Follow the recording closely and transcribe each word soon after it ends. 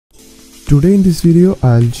Today in this video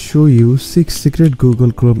I'll show you 6 secret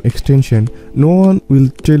Google Chrome extension. No one will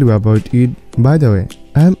tell you about it. By the way,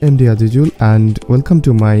 I'm MD Azizul and welcome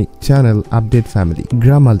to my channel Update Family.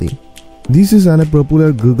 Grammarly. This is a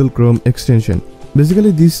popular Google Chrome extension.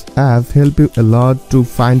 Basically this app helps you a lot to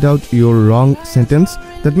find out your wrong sentence.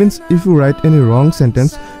 That means if you write any wrong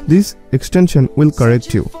sentence, this extension will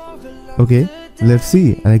correct you. Okay, let's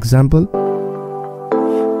see an example.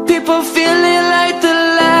 People feeling like the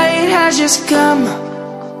light has just come.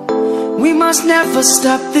 We must never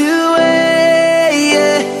stop the way,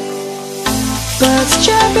 yeah. Birds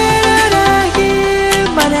chirping and I hear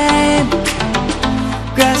my name,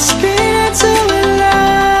 grasping into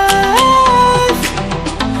life.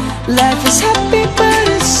 Life is happy but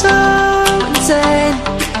it's so insane.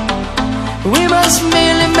 We must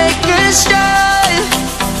merely make a start.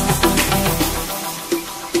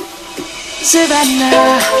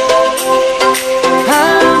 Savannah,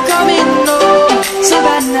 I'm coming home.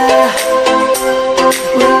 Savannah,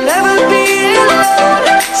 we'll never be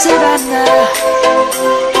alone. Savannah,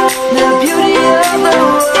 the beauty of the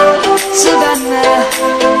world. Savannah,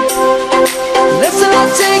 let's all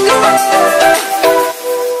take a ride.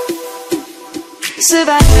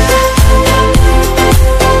 Savannah.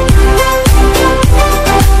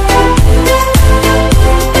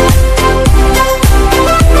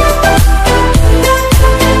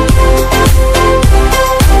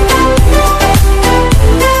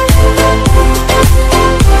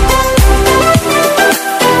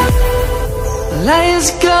 Lion's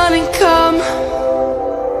gonna come.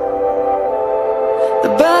 The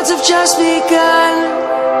birds have just begun.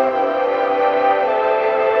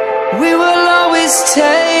 We will always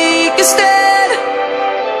take a stand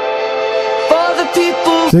for the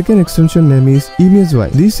people. Second extension name is ImageY.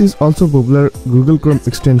 This is also popular Google Chrome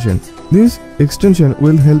extension. This extension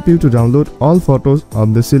will help you to download all photos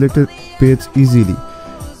of the selected page easily.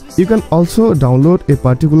 You can also download a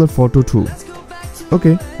particular photo too.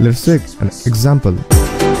 Okay, let's take an example.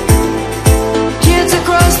 Kids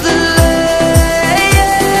across the lane.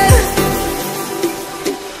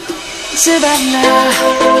 Savannah,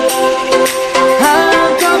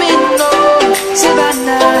 I'm coming home.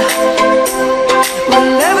 Savannah, we'll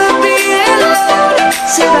never be alone.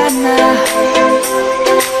 Savannah,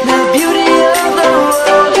 the beauty of the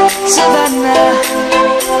world. Savannah,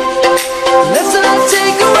 let's all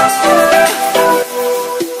take a ride.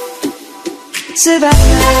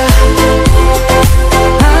 Savannah,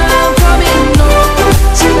 I'm coming home.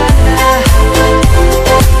 Savannah,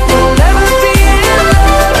 we'll never be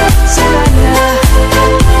alone. Savannah,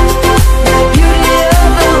 the beauty of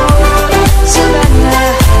the world. Savannah,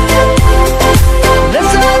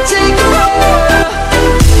 let's all take a ride.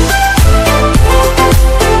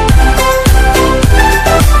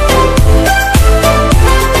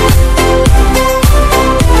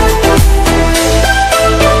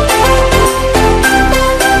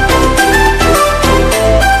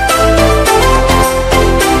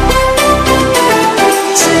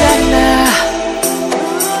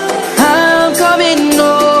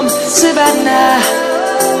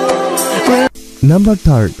 Number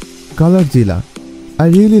 3, Colorgilla. I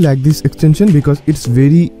really like this extension because it's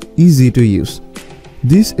very easy to use.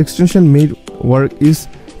 This extension made work is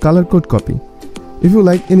color code copy. If you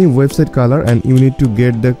like any website color and you need to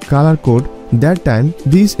get the color code, that time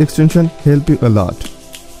this extension help you a lot.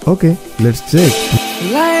 Okay, let's check.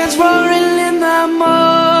 Lions roaring in the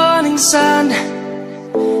morning sun,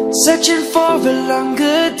 searching for a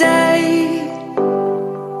longer day.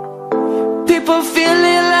 People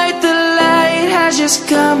feeling like the light has just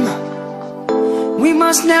come. We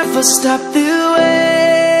must never stop the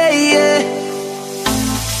way, yeah.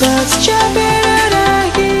 Birds chirping and I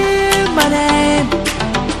hear my name,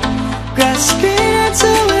 grasping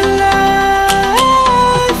into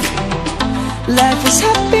life. Life is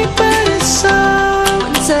happy but it's so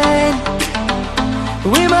insane.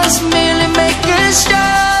 We must merely make a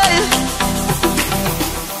start.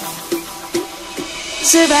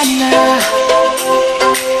 Savannah,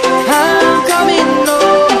 I'm coming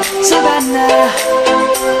home. Savannah,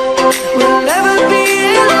 we'll never be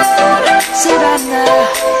alone. Savannah,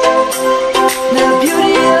 the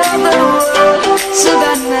beauty of the world.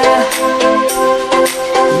 Savannah,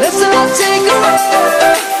 let's all take a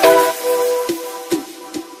ride.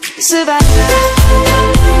 Savannah.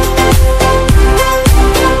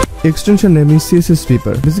 Extension name is CSS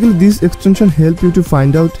Paper. Basically this extension help you to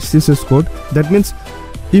find out CSS code. That means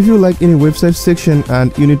if you like any website section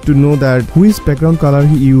and you need to know that which background color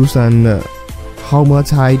he used and how much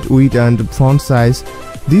height, width and font size,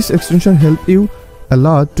 this extension help you a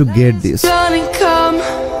lot to get this.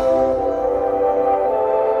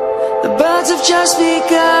 The birds have just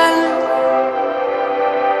begun.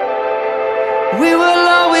 We will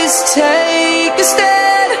always take a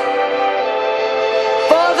stand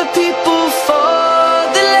for the people, for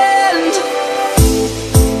the land.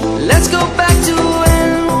 Let's go back to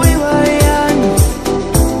when we were young.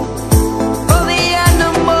 For the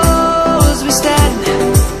animals we stand.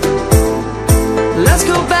 Let's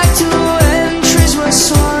go back to when trees were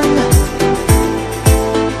swung.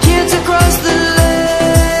 Kids across the land.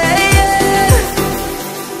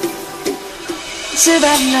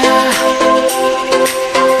 Savannah,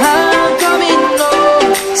 I'm coming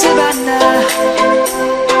home. Savannah,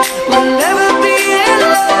 we'll never be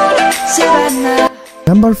alone. Savannah.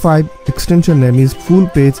 Number 5 extension name is full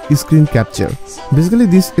page screen capture. Basically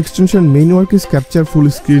this extension main work is capture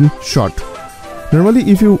full screen shot. Normally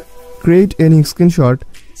if you create any screenshot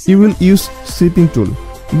you will use snipping tool,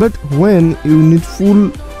 but when you need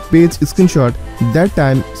full page screenshot, that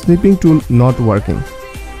time snipping tool not working.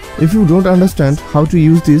 If you don't understand how to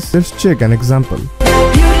use this, let's check an example.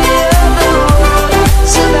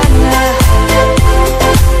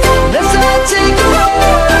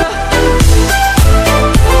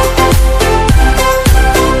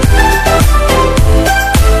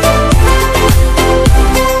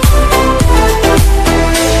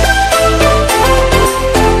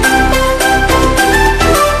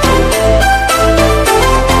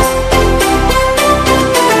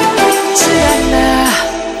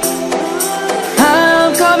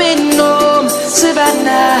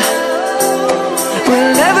 Savannah,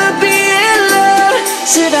 we'll never be alone.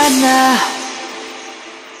 Savannah.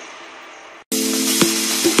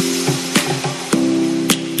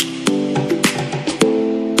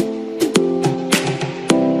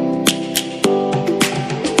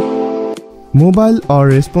 Mobile or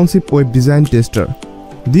responsive web design tester.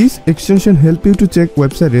 This extension help you to check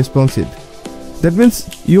website responsive. That means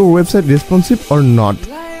your website responsive or not.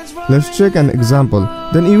 Let's check an example,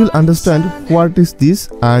 then you will understand what is this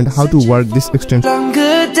and how to work this extension.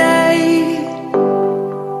 Longer day.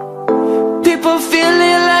 People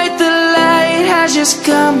feeling like the light has just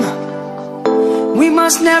come. We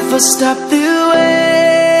must never stop the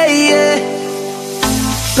way, yeah.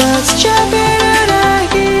 Birds jumping and I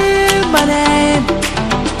hear my name,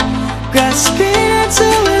 grasping into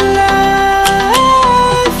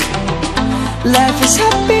life. Life is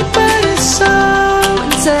happy but it's so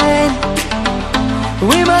insane.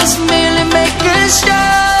 We must merely make a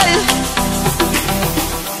start.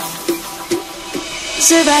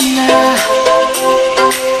 Savannah,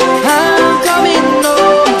 I'm coming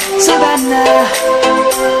home. Savannah,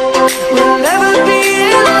 we'll never be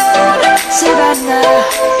alone. Savannah,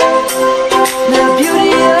 the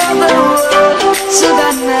beauty of the world.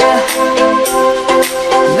 Savannah,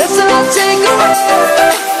 let's all take a walk.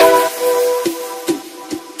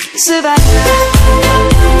 Savannah.